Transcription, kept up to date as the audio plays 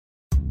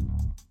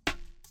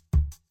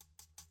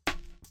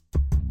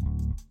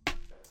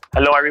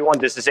Hello everyone,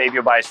 this is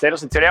Avio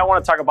Ballesteros, and today I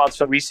want to talk about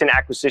some recent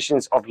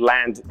acquisitions of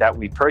land that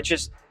we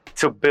purchased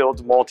to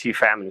build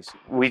multifamilies.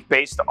 We've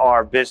based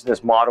our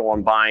business model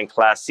on buying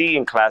Class C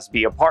and Class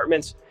B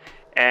apartments,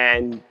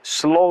 and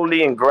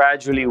slowly and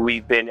gradually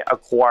we've been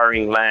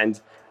acquiring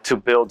land to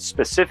build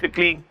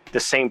specifically the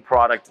same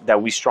product that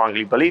we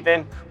strongly believe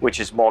in, which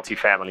is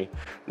multifamily.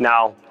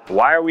 Now,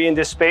 why are we in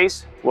this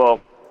space?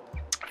 Well,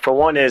 for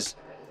one there's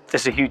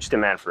a huge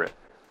demand for it.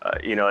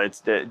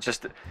 It's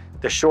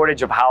the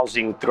shortage of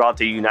housing throughout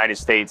the United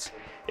States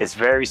is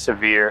very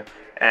severe,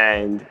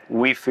 and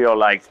we feel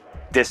like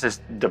this is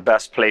the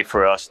best play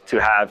for us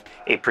to have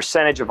a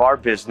percentage of our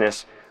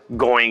business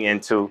going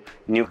into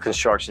new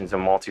constructions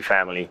and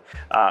multifamily.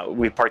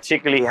 We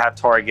particularly have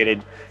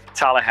targeted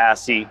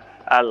Tallahassee,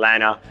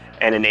 Atlanta,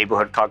 and a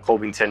neighborhood called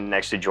Covington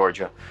next to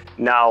Georgia.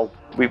 Now,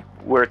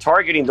 we're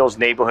targeting those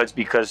neighborhoods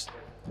because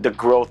the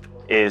growth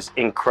is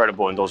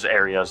incredible in those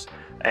areas,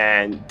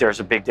 and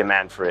there's a big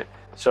demand for it.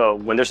 So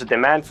when there's a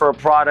demand for a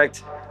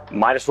product,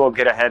 might as well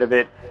get ahead of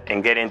it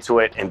and get into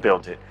it and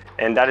build it.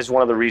 And that is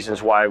one of the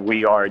reasons why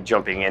we are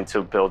jumping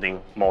into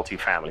building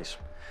multifamilies.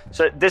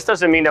 So this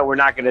doesn't mean that we're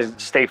not going to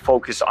stay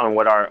focused on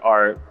what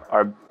our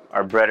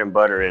bread and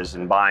butter is,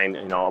 and buying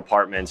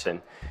apartments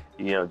and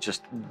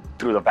just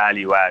through the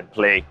value add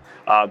play.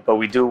 But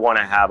we do want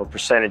to have a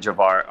percentage of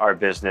our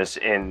business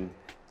in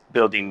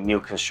building new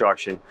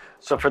construction.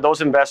 So for those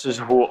investors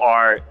who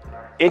are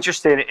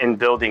interested in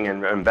building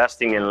and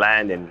investing in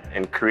land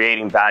and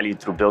creating value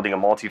through building a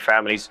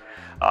multifamilies,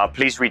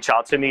 please reach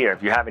out to me. Or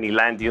if you have any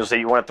land deals that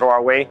you want to throw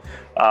our way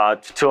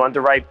to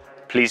underwrite,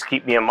 please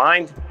keep me in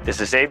mind.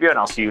 This is Xavier, and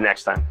I'll see you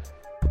next time.